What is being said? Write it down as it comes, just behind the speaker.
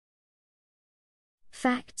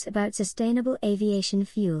Facts about sustainable aviation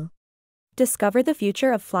fuel. Discover the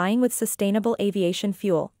future of flying with sustainable aviation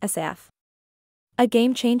fuel, SAF. A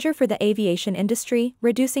game changer for the aviation industry,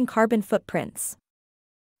 reducing carbon footprints.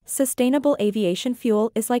 Sustainable aviation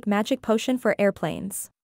fuel is like magic potion for airplanes.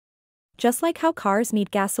 Just like how cars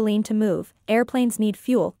need gasoline to move, airplanes need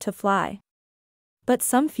fuel to fly. But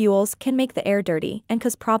some fuels can make the air dirty and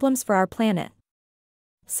cause problems for our planet.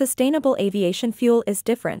 Sustainable aviation fuel is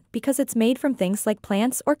different because it's made from things like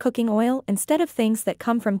plants or cooking oil instead of things that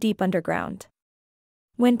come from deep underground.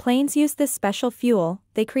 When planes use this special fuel,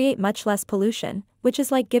 they create much less pollution, which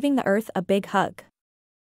is like giving the Earth a big hug.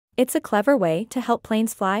 It's a clever way to help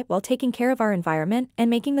planes fly while taking care of our environment and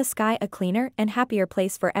making the sky a cleaner and happier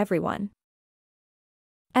place for everyone.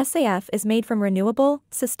 SAF is made from renewable,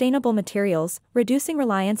 sustainable materials, reducing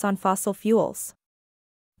reliance on fossil fuels.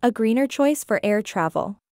 A greener choice for air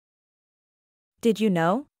travel. Did you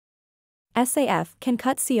know? SAF can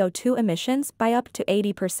cut CO2 emissions by up to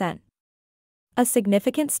 80%. A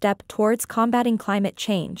significant step towards combating climate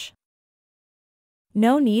change.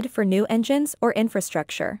 No need for new engines or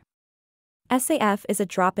infrastructure. SAF is a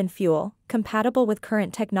drop-in fuel, compatible with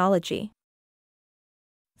current technology.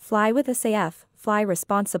 Fly with SAF, fly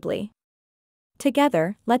responsibly.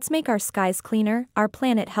 Together, let's make our skies cleaner, our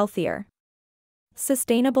planet healthier.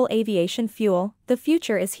 Sustainable aviation fuel, the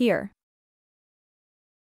future is here.